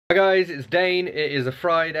Hi guys, it's Dane. It is a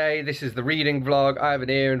Friday. This is the reading vlog. I have an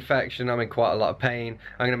ear infection. I'm in quite a lot of pain.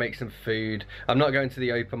 I'm going to make some food. I'm not going to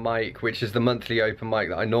the open mic, which is the monthly open mic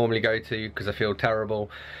that I normally go to because I feel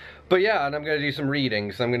terrible. But yeah, and I'm going to do some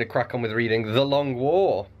reading. So I'm going to crack on with reading The Long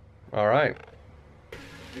War. Alright.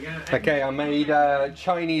 Okay, I made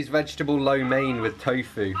Chinese vegetable lo mein with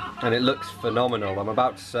tofu. And it looks phenomenal. I'm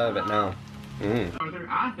about to serve it now.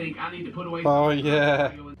 I think I need to put away. Oh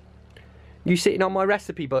yeah. You sitting on my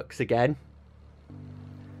recipe books again?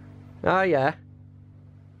 Oh yeah.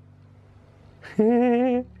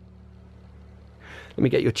 Let me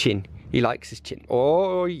get your chin. He likes his chin.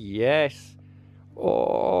 Oh yes.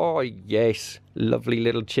 Oh yes. Lovely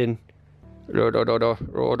little chin.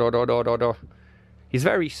 He's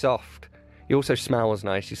very soft. He also smells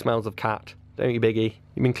nice. He smells of cat. Don't you, Biggie?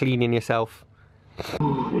 You've been cleaning yourself.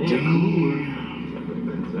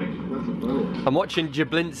 I'm watching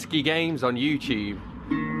Jablinski Games on YouTube.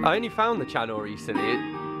 I only found the channel recently.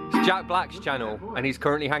 It's Jack Black's channel, and he's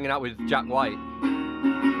currently hanging out with Jack White.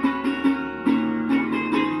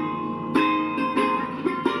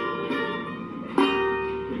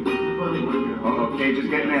 Okay,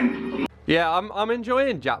 just getting in. Yeah, I'm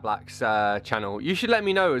enjoying Jack Black's channel. You should let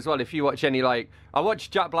me know as well if you watch any, like... I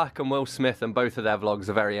watch Jack Black and Will Smith, and both of their vlogs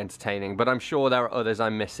are very entertaining, but I'm sure there are others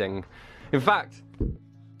I'm missing. In fact...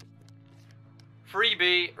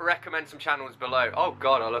 Freebie, recommend some channels below. Oh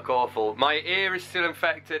god, I look awful. My ear is still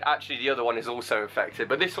infected. Actually, the other one is also infected,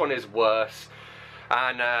 but this one is worse.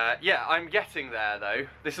 And yeah, I'm getting there though.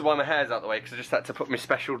 This is why my hair's out the way, because I just had to put my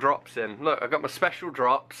special drops in. Look, I've got my special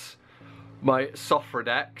drops, my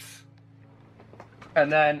Sofradex,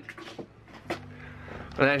 and then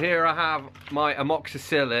here I have my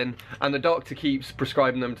amoxicillin, and the doctor keeps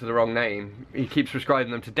prescribing them to the wrong name. He keeps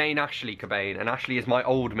prescribing them to Dane Ashley Cobain, and Ashley is my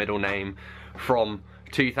old middle name from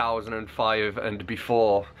 2005 and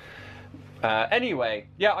before. Anyway,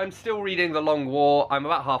 yeah, I'm still reading The Long War. I'm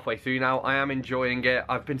about halfway through now. I am enjoying it.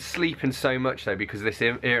 I've been sleeping so much though because of this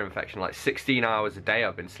ear infection, like 16 hours a day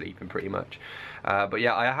I've been sleeping pretty much. But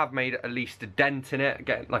yeah, I have made at least a dent in it.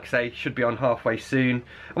 Again, like I say, should be on halfway soon.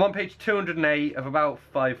 I'm on page 208 of about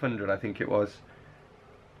 500, I think it was.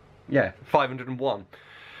 Yeah, 501.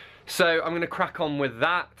 So I'm going to crack on with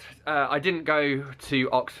that. I didn't go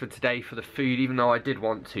to Oxford today for the food, even though I did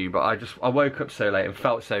want to, but I woke up so late and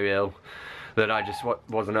felt so ill that I just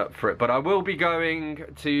wasn't up for it. But I will be going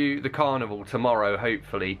to the Carnival tomorrow,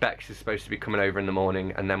 hopefully. Bex is supposed to be coming over in the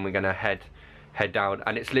morning, and then we're going to head down,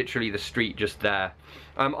 and it's literally the street just there.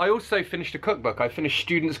 I also finished a cookbook. I finished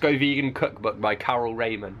Students Go Vegan Cookbook by Carole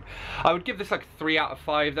Raymond. I would give this like 3 out of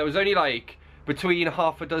 5. There was only like between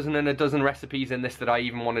half a dozen and a dozen recipes in this that I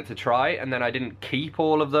even wanted to try, and then I didn't keep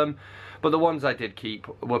all of them, but the ones I did keep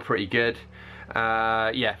were pretty good.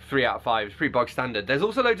 Yeah, 3 out of 5. It's pretty bog standard. There's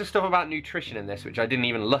also loads of stuff about nutrition in this which I didn't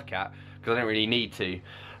even look at because I don't really need to.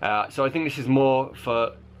 So I think this is more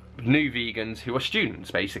for new vegans who are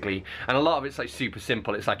students basically, and a lot of it's like super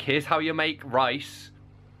simple. It's like, here's how you make rice,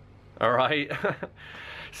 alright?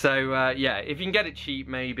 So yeah, if you can get it cheap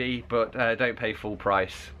maybe, but don't pay full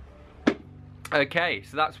price. Okay,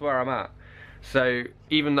 so that's where I'm at. So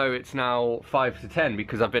even though it's now 5 to 10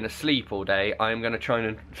 because I've been asleep all day, I'm going to try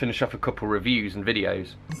and finish off a couple reviews and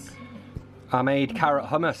videos. I made carrot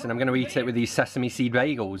hummus and I'm going to eat it with these sesame seed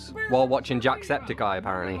bagels while watching JackSepticEye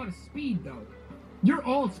apparently.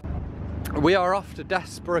 We are off to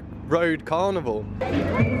Desborough Road Carnival.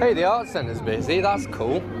 Hey, the art centre's busy, that's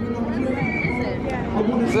cool.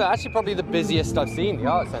 This is actually probably the busiest I've seen the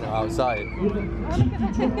art centre outside.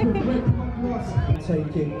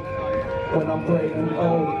 Taking when I'm great and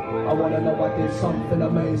old, I want to know I did something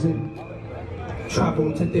amazing.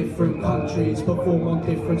 Travel to different countries, perform on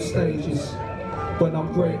different stages. When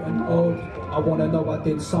I'm great and old, I want to know I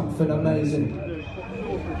did something amazing.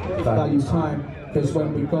 Value time, because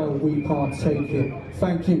when we go, we can't take it.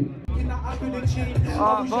 Thank you.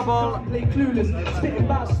 Bubble. Play clueless, spitting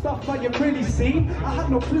about stuff I you really see. I had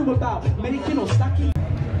no clue about making or stacking.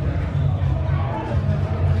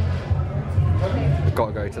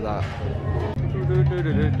 Gotta go to that.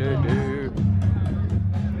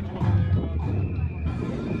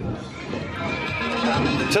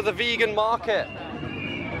 To the vegan market.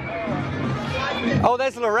 Oh,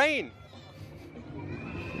 there's Lorraine.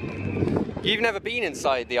 You've never been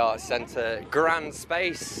inside the art centre. Grand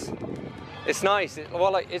space. It's nice.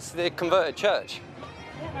 Well, like, it's the converted church.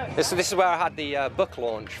 This is where I had the book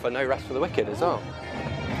launch for No Rest for the Wicked as well,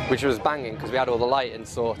 which was banging because we had all the lighting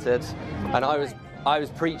sorted, and I was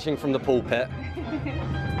preaching from the pulpit.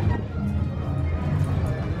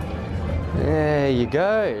 There you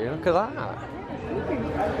go. Look at that.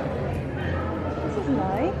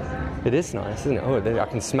 nice. It is nice, isn't it? Oh, I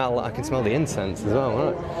can smell the incense as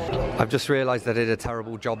well. Right? I've just realised I did a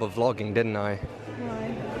terrible job of vlogging, didn't I?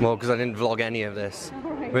 Why? Well, because I didn't vlog any of this.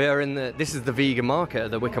 Right. We are in this is the vegan market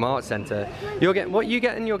at the Wickham Arts Centre. You're getting, what are you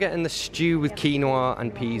getting? You're getting the stew with quinoa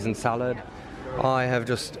and peas and salad. I have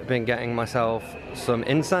just been getting myself some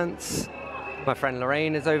incense. My friend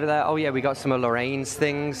Lorraine is over there. Oh yeah, we got some of Lorraine's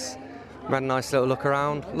things. We had a nice little look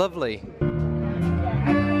around. Lovely.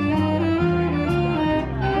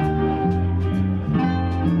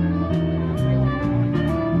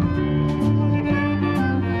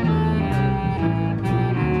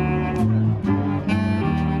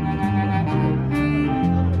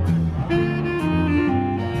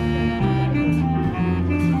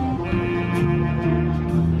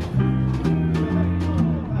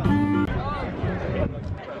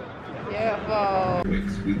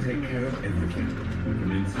 We take care of everything,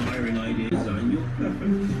 from inspiring ideas on your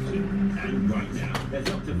perfect kitchen. And right now, there's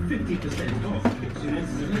up to 50% off kitchen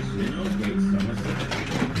installation in our great summer sale.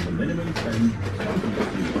 The minimum spend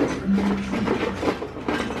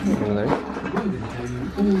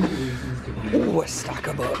Oh, a stack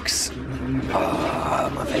of books.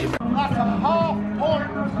 Ah, my favourite.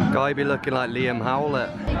 Guy be looking like Liam Howlett.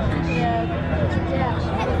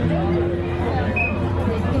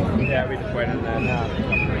 Yeah, we just went in there now.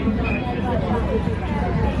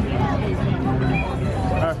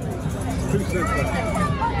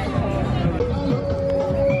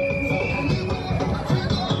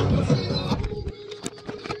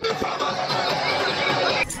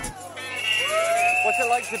 What's it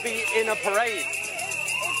like to be in a parade?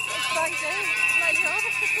 It's like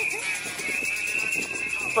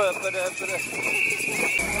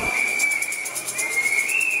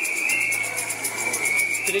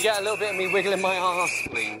Can you get a little bit of me wiggling my arse,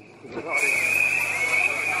 please?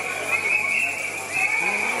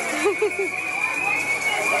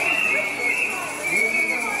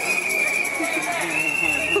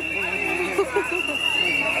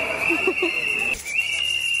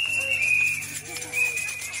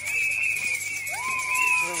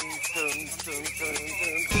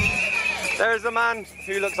 There's a man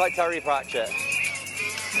who looks like Terry Pratchett.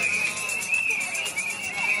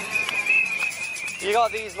 You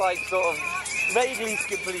got these like sort of vaguely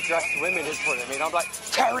skimpily dressed women in front of me and I'm like,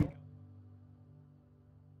 Terry!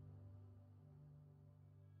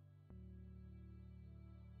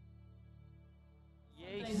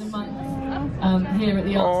 Here at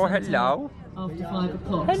the Arts Centre hello. after 5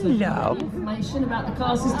 o'clock. Hello. So information about the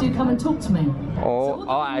classes, do come and talk to me. Oh,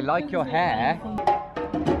 I like your hair.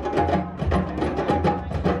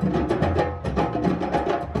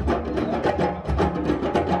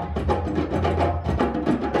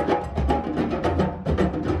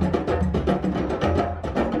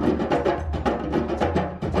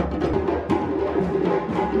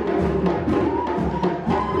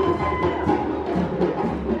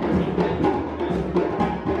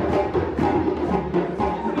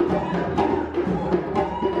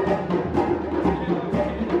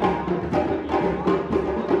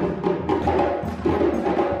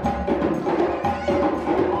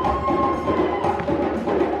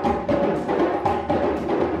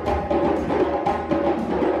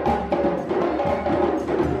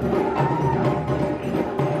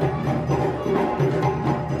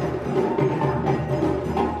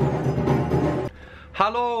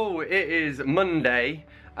 Hello, it is Monday,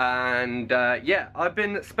 and yeah, I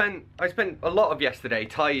spent a lot of yesterday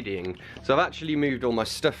tidying, so I've actually moved all my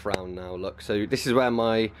stuff around now. Look, so this is where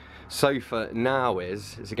my sofa now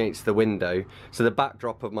is. It's against the window, so the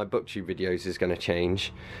backdrop of my booktube videos is going to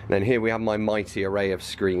change. And then here we have my mighty array of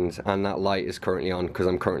screens, and that light is currently on because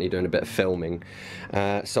I'm currently doing a bit of filming.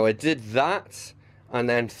 So I did that, and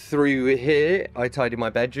then through here I tidied my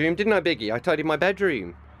bedroom. Didn't I, Biggie? I tidied my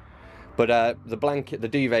bedroom. But the blanket, the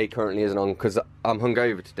duvet currently isn't on because I'm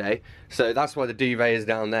hungover today. So that's why the duvet is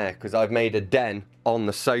down there, because I've made a den on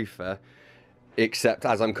the sofa. Except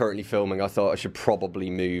as I'm currently filming, I thought I should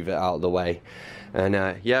probably move it out of the way. And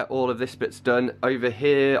yeah, all of this bit's done. Over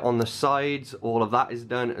here on the sides, all of that is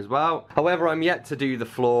done as well. However, I'm yet to do the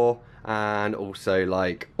floor, and also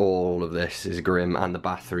like all of this is grim, and the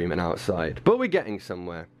bathroom and outside. But we're getting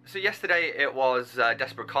somewhere. So yesterday it was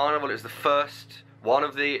Desborough Carnival. It was the first one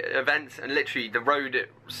of the events, and literally the road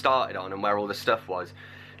it started on and where all the stuff was,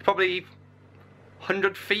 probably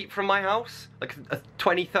 100 feet from my house, like a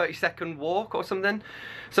 20-30 second walk or something.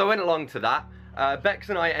 So I went along to that. Bex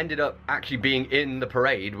and I ended up actually being in the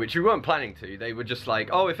parade, which we weren't planning to. They were just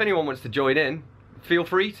like, oh, if anyone wants to join in, feel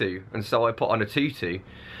free to. And so I put on a tutu.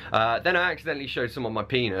 Then I accidentally showed someone my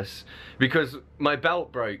penis because my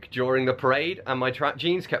belt broke during the parade and my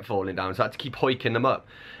jeans kept falling down, so I had to keep hoiking them up.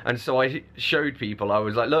 And so I showed people, I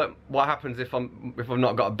was like, look, what happens if I've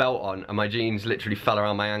not got a belt on and my jeans literally fell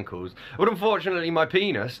around my ankles? But unfortunately my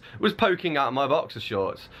penis was poking out of my boxer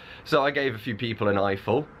shorts. So I gave a few people an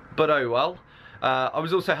eyeful, but oh well. I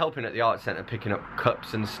was also helping at the art centre, picking up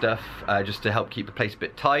cups and stuff, just to help keep the place a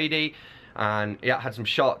bit tidy. And yeah, I had some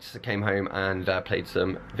shots, I came home and played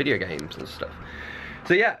some video games and stuff.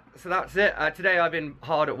 So yeah, so that's it. Today I've been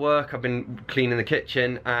hard at work, I've been cleaning the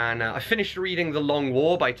kitchen, and I finished reading The Long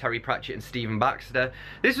War by Terry Pratchett and Stephen Baxter.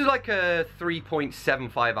 This was like a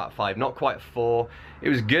 3.75 out of 5, not quite a 4. It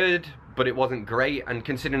was good, but it wasn't great, and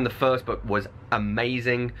considering the first book was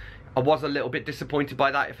amazing, I was a little bit disappointed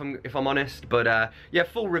by that, if I'm honest, but yeah,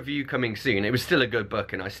 full review coming soon. It was still a good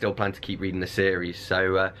book, and I still plan to keep reading the series,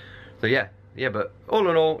 so yeah, but all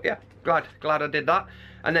in all, yeah, glad I did that.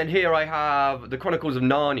 And then here I have The Chronicles of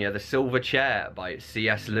Narnia, The Silver Chair by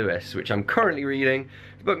C.S. Lewis, which I'm currently reading.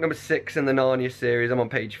 It's book number 6 in the Narnia series. I'm on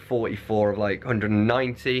page 44 of like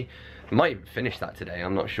 190. I might even finish that today,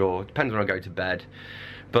 I'm not sure. Depends when I go to bed.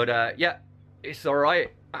 But yeah, it's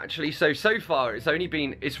alright. Actually, so far it's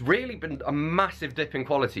really been a massive dip in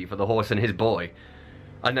quality for The Horse and His Boy.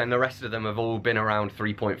 And then the rest of them have all been around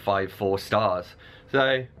 3.54 stars.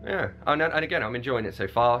 So, yeah, and again, I'm enjoying it so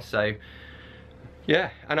far, so,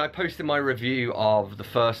 yeah. And I posted my review of the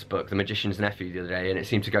first book, The Magician's Nephew, the other day, and it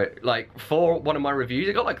seemed to go, like, for one of my reviews,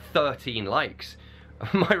 it got like 13 likes.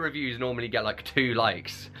 My reviews normally get like 2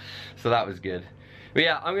 likes, so that was good. But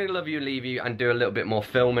yeah, I'm going to love you and leave you and do a little bit more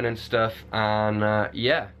filming and stuff, and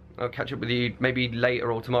yeah. I'll catch up with you maybe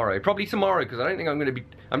later or tomorrow. Probably tomorrow, because I don't think I'm just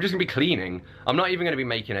going to be cleaning. I'm not even going to be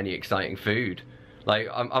making any exciting food. Like,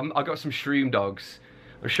 I've got some shroom dogs.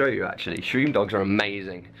 I'll show you, actually. Shroom dogs are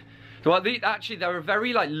amazing. So, actually, they're a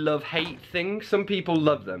very, like, love-hate thing. Some people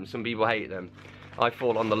love them, some people hate them. I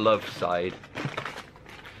fall on the love side.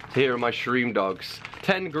 So here are my shroom dogs.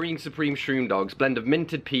 10 green supreme shroom dogs. Blend of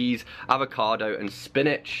minted peas, avocado, and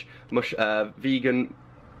spinach. Vegan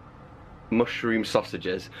mushroom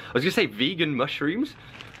sausages. I was gonna say vegan mushrooms,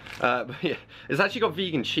 but yeah, it's actually got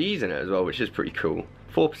vegan cheese in it as well, which is pretty cool.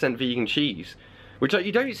 4% vegan cheese, which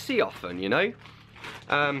you don't see often, you know,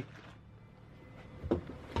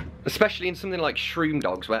 especially in something like shroom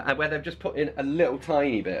dogs, where they've just put in a little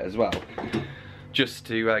tiny bit as well, just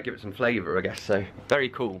to give it some flavour, I guess. So very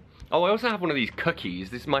cool. Oh, I also have one of these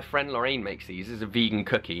cookies. This is my friend Lorraine makes these. This is a vegan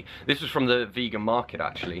cookie. This was from the vegan market,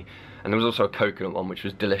 actually, and there was also a coconut one, which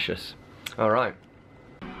was delicious. Alright.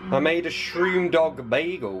 I made a shroom dog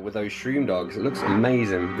bagel with those shroom dogs. It looks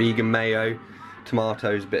amazing. Vegan mayo,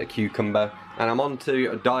 tomatoes, bit of cucumber. And I'm on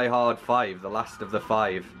to a Die Hard 5, the last of the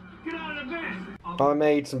 5. I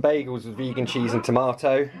made some bagels with vegan cheese and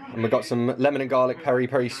tomato. And we've got some lemon and garlic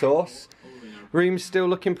peri-peri sauce. Room's still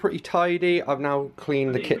looking pretty tidy. I've now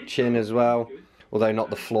cleaned the kitchen as well. Although not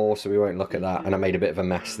the floor, so we won't look at that. And I made a bit of a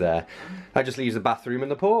mess there. That just leaves the bathroom and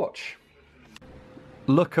the porch.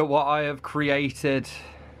 Look at what I have created.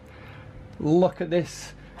 Look at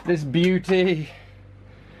this beauty.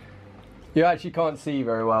 You actually can't see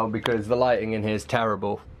very well because the lighting in here is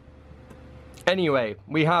terrible. Anyway,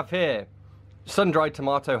 we have here sun-dried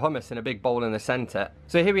tomato hummus in a big bowl in the centre.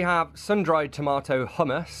 So here we have sun-dried tomato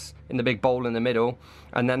hummus in the big bowl in the middle,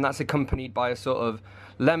 and then that's accompanied by a sort of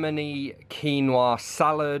lemony quinoa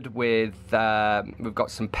salad with, we've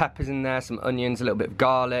got some peppers in there, some onions, a little bit of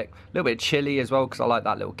garlic, a little bit of chilli as well, because I like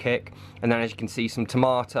that little kick. And then as you can see, some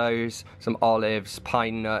tomatoes, some olives,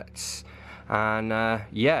 pine nuts, and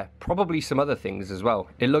yeah, probably some other things as well.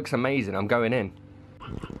 It looks amazing. I'm going in.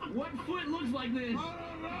 What foot looks like this?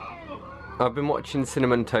 I've been watching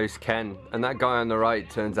Cinnamon Toast Ken, and that guy on the right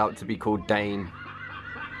turns out to be called Dane.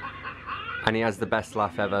 And he has the best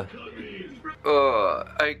laugh ever.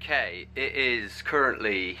 Okay, it is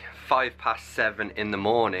currently 7:05 in the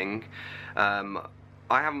morning. I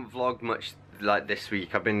haven't vlogged much like this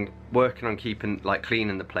week. I've been working on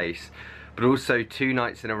cleaning the place, but also 2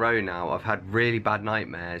 nights in a row now I've had really bad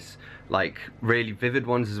nightmares, like really vivid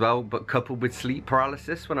ones as well, but coupled with sleep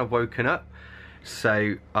paralysis when I've woken up.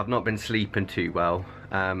 So I've not been sleeping too well,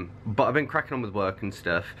 but I've been cracking on with work and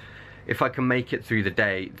stuff. If I can make it through the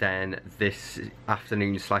day, then this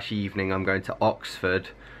afternoon/evening I'm going to Oxford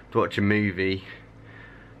to watch a movie.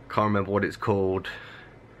 Can't remember what it's called.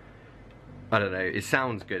 I don't know, it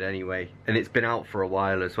sounds good anyway, and it's been out for a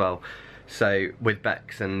while as well. So, with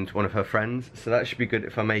Bex and one of her friends, so that should be good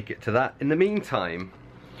if I make it to that. In the meantime,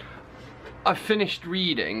 I finished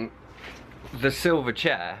reading The Silver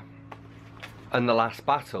Chair, and The Last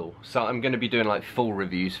Battle. So I'm going to be doing like full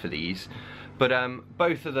reviews for these. But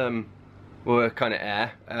both of them were kind of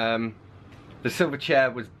air. The Silver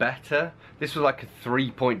Chair was better. This was like a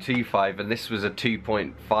 3.25 and this was a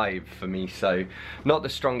 2.5 for me, so not the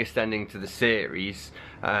strongest ending to the series,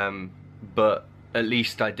 but at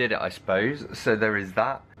least I did it, I suppose, so there is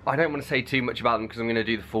that. I don't want to say too much about them because I'm going to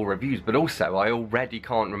do the full reviews, but also I already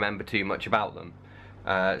can't remember too much about them.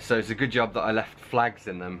 So it's a good job that I left flags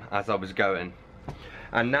in them as I was going.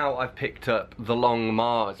 And now I've picked up The Long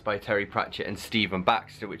Mars by Terry Pratchett and Stephen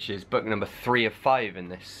Baxter, which is book number 3 of 5 in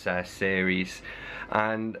this series.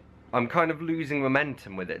 And I'm kind of losing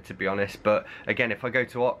momentum with it, to be honest, but again, if I go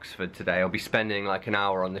to Oxford today, I'll be spending like an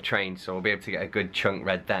hour on the train, so I'll be able to get a good chunk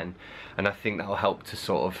read then, and I think that'll help to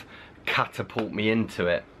sort of catapult me into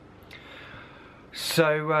it.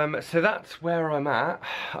 So so that's where I'm at.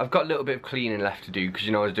 I've got a little bit of cleaning left to do because,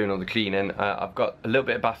 you know, I was doing all the cleaning. I've got a little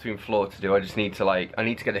bit of bathroom floor to do. I just need to I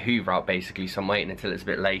need to get the Hoover out basically, so I'm waiting until it's a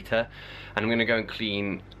bit later. And I'm going to go and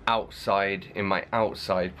clean outside in my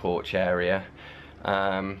outside porch area.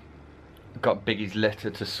 Got Biggie's litter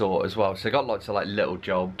to sort as well, so I got lots of like little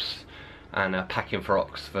jobs, and packing for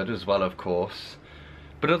Oxford as well, of course.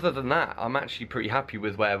 But other than that, I'm actually pretty happy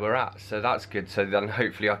with where we're at, so that's good. So then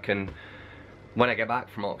hopefully I can, when I get back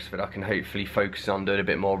from Oxford, I can hopefully focus on doing a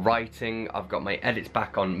bit more writing. I've got my edits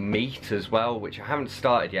back on Meet as well, which I haven't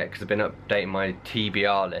started yet because I've been updating my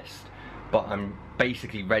TBR list, but I'm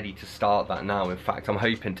basically ready to start that now. In fact, I'm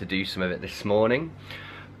hoping to do some of it this morning.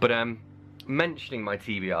 But mentioning my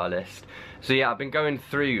TBR list, so yeah, I've been going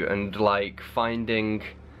through and like finding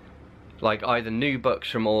like either new books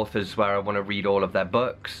from authors where I want to read all of their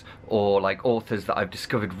books, or like authors that I've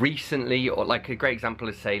discovered recently, or like a great example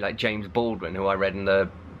is say like James Baldwin, who I read in the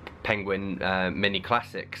Penguin mini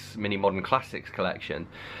modern classics collection,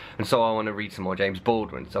 and so I want to read some more James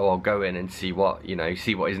Baldwin, so I'll go in and see what, you know,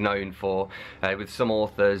 see what he's known for. With some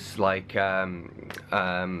authors like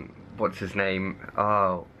what's his name,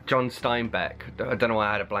 oh, John Steinbeck, I don't know why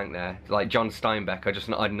I had a blank there, like John Steinbeck,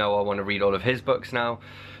 I know I want to read all of his books now,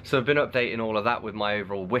 so I've been updating all of that with my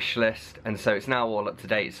overall wish list, and so it's now all up to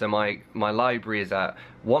date. So my library is at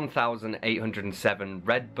 1,807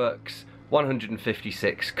 read books,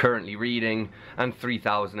 156 currently reading, and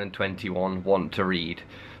 3,021 want to read.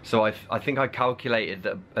 So I think I calculated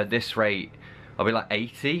that at this rate I'll be like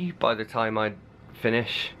 80 by the time I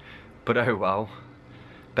finish, but oh well,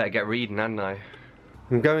 better get reading, hadn't I?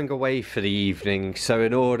 I'm going away for the evening, so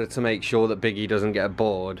in order to make sure that Biggie doesn't get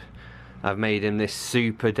bored, I've made him this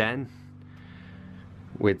super den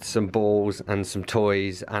with some balls and some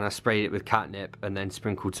toys, and I sprayed it with catnip and then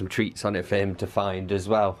sprinkled some treats on it for him to find as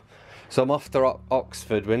well. So I'm off to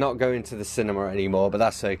Oxford. We're not going to the cinema anymore, but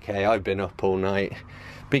that's okay, I've been up all night.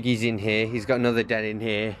 Biggie's in here, he's got another den in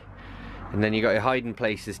here. And then you got your hiding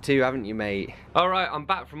places too, haven't you, mate? Alright, I'm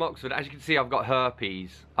back from Oxford. As you can see, I've got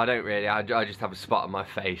herpes. I don't really, I just have a spot on my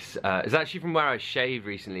face. It's actually from where I shaved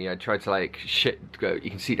recently. I tried to like, you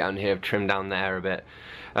can see down here, I've trimmed down there a bit.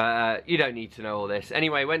 You don't need to know all this.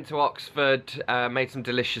 Anyway, went to Oxford, made some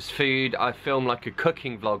delicious food. I filmed like a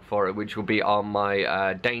cooking vlog for it, which will be on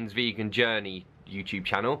my Dane's Vegan Journey YouTube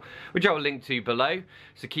channel, which I will link to below,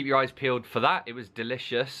 so keep your eyes peeled for that. It was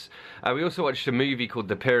delicious. We also watched a movie called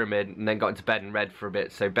The Pyramid and then got into bed and read for a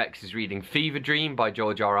bit. So Bex is reading Fever Dream by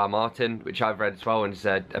George R.R. Martin, which I've read as well, and it's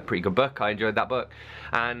a pretty good book. I enjoyed that book.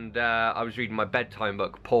 And I was reading my bedtime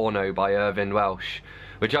book, Porno by Irvine Welsh,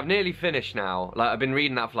 which I've nearly finished now. Like, I've been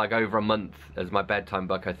reading that for like over a month as my bedtime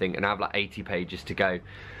book, I think, and I have like 80 pages to go.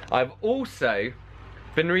 I've also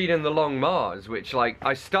been reading The Long Mars, which, like,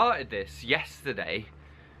 I started this yesterday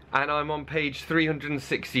and I'm on page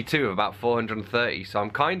 362 of about 430, so I'm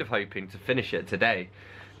kind of hoping to finish it today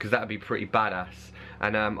because that would be pretty badass.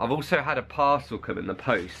 And I've also had a parcel come in the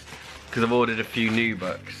post because I've ordered a few new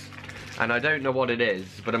books, and I don't know what it is,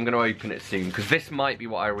 but I'm going to open it soon because this might be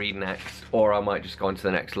what I read next, or I might just go on to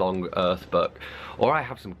the next Long Earth book, or I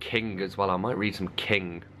have some King as well. I might read some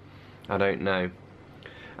King, I don't know.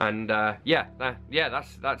 And yeah,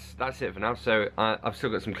 that's it for now. So I've still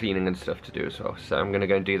got some cleaning and stuff to do as well, so I'm gonna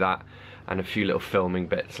go and do that, and a few little filming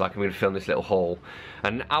bits, like I'm gonna film this little haul,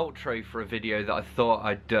 an outro for a video that I thought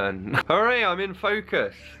I'd done. Hooray, I'm in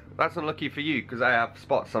focus. That's unlucky for you because I have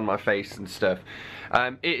spots on my face and stuff.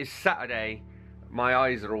 It is Saturday. My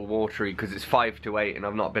eyes are all watery because it's 5 to 8 and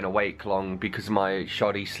I've not been awake long because of my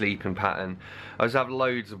shoddy sleeping pattern. I just have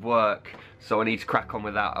loads of work, so I need to crack on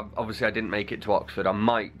with that. Obviously I didn't make it to Oxford. I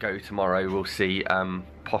might go tomorrow, we'll see,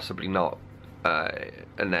 possibly not.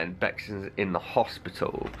 And then Bex is in the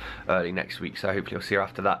hospital early next week, so hopefully I'll see her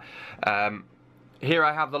after that. Here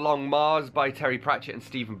I have The Long Mars by Terry Pratchett and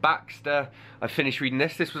Stephen Baxter. I finished reading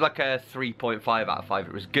this. This was like a 3.5 out of 5.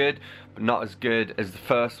 It was good, but not as good as the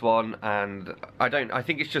first one. And I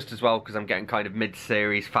think it's just as well because I'm getting kind of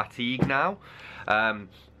mid-series fatigue now.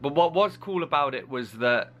 But what was cool about it was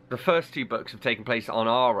that the first 2 books have taken place on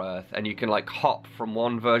our Earth, and you can like hop from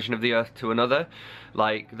one version of the Earth to another,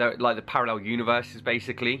 like the parallel universes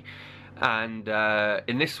basically. And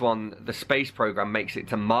in this one, the space program makes it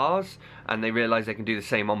to Mars, and they realise they can do the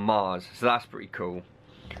same on Mars, so that's pretty cool.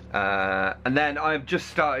 And then I've just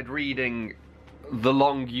started reading The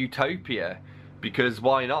Long Utopia, because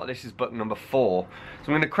why not? This is book number 4, so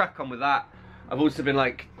I'm going to crack on with that. I've also been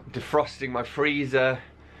like defrosting my freezer,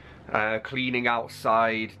 cleaning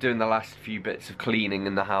outside, doing the last few bits of cleaning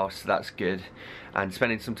in the house, so that's good, and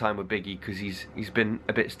spending some time with Biggie because he's been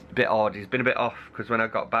a bit odd. He's been a bit off because when I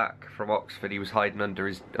got back from Oxford he was hiding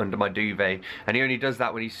under my duvet, and he only does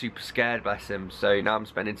that when he's super scared, bless him. So now I'm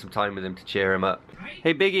spending some time with him to cheer him up.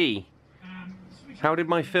 Hey Biggie, how did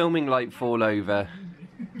my filming light fall over?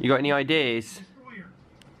 You got any ideas?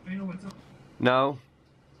 No?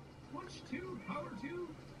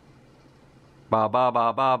 Ba ba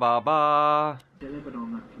ba ba ba ba. Delivered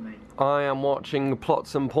on that for me. I am watching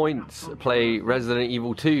Plots and Points play Resident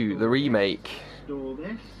Evil 2, the remake. Store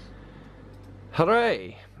this.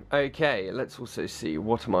 Hooray! Okay, let's also see,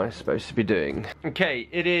 what am I supposed to be doing? Okay,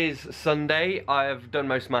 it is Sunday. I have done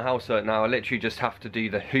most of my housework now. I literally just have to do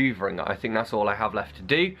the hoovering. I think that's all I have left to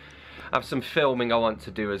do. I have some filming I want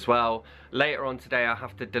to do as well. Later on today I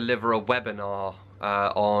have to deliver a webinar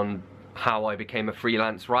on how I became a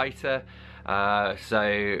freelance writer.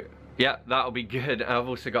 So yeah, that'll be good. I've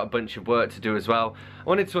also got a bunch of work to do as well. I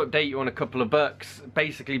wanted to update you on a couple of books,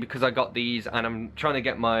 basically because I got these and I'm trying to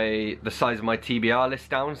get the size of my TBR list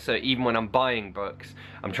down, so even when I'm buying books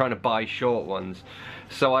I'm trying to buy short ones.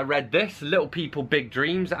 So I read this, Little People Big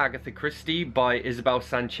Dreams, Agatha Christie by Isabel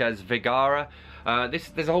Sanchez Vegara.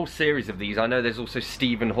 There's a whole series of these. I know there's also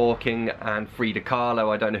Stephen Hawking and Frida Kahlo.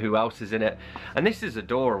 I don't know who else is in it. And this is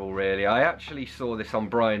adorable, really. I actually saw this on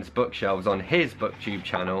Brian's bookshelves on his booktube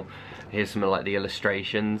channel. Here's some of like the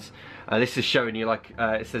illustrations. This is showing you like,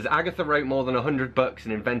 it says Agatha wrote more than 100 books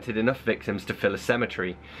and invented enough victims to fill a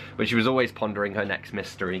cemetery, but she was always pondering her next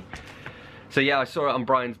mystery. So yeah, I saw it on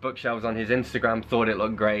Brian's bookshelves on his Instagram, thought it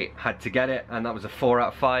looked great, had to get it, and that was a 4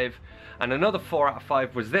 out of 5. And another 4 out of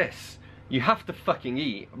 5 was this, You Have to Fucking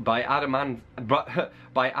Eat by Adam Mansbach,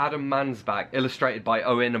 illustrated by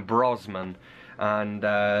Owen Brosman. And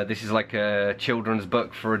this is like a children's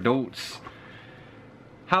book for adults.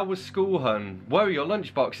 How was school, hun? Whoa, your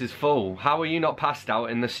lunchbox is full. How are you not passed out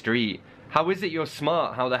in the street? How is it you're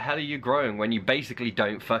smart? How the hell are you growing when you basically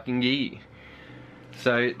don't fucking eat?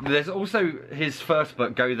 So there's also his first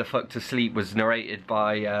book, Go the Fuck to Sleep, was narrated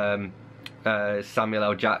by Samuel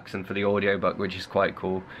L. Jackson for the audiobook, which is quite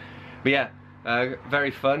cool. But yeah,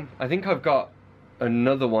 very fun. I think I've got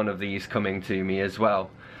another one of these coming to me as well,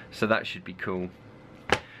 so that should be cool.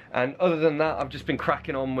 And other than that, I've just been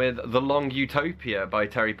cracking on with The Long Utopia by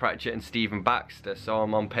Terry Pratchett and Stephen Baxter. So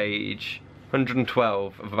I'm on page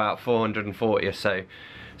 112 of about 440 or so.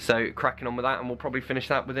 So cracking on with that, and we'll probably finish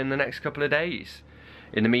that within the next couple of days.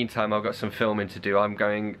 In the meantime, I've got some filming to do. I've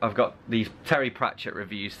got these Terry Pratchett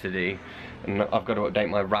reviews to do, and I've got to update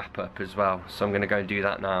my wrap up as well. So I'm going to go and do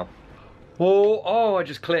that now. Oh, I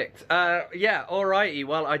just clicked. Yeah, alrighty,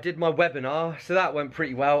 well, I did my webinar, so that went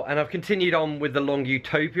pretty well, and I've continued on with The Long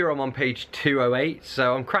Utopia. I'm on page 208,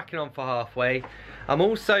 so I'm cracking on for halfway. I'm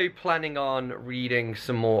also planning on reading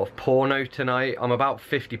some more of Porno tonight. I'm about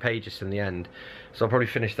 50 pages from the end, so I'll probably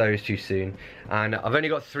finish those too soon. And I've only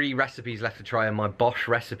got 3 recipes left to try in my Bosch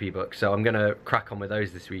recipe book, so I'm gonna crack on with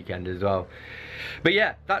those this weekend as well. But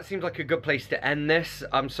yeah, that seems like a good place to end this.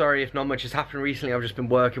 I'm sorry if not much has happened recently. I've just been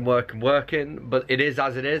working, but it is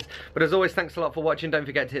as it is. But as always, thanks a lot for watching. Don't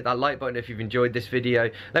forget to hit that like button if you've enjoyed this video.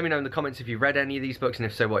 Let me know in the comments if you've read any of these books, and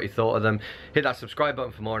if so, what you thought of them. Hit that subscribe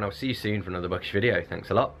button for more, and I'll see you soon for another bookish video. Thanks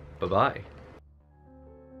a lot. Bye-bye.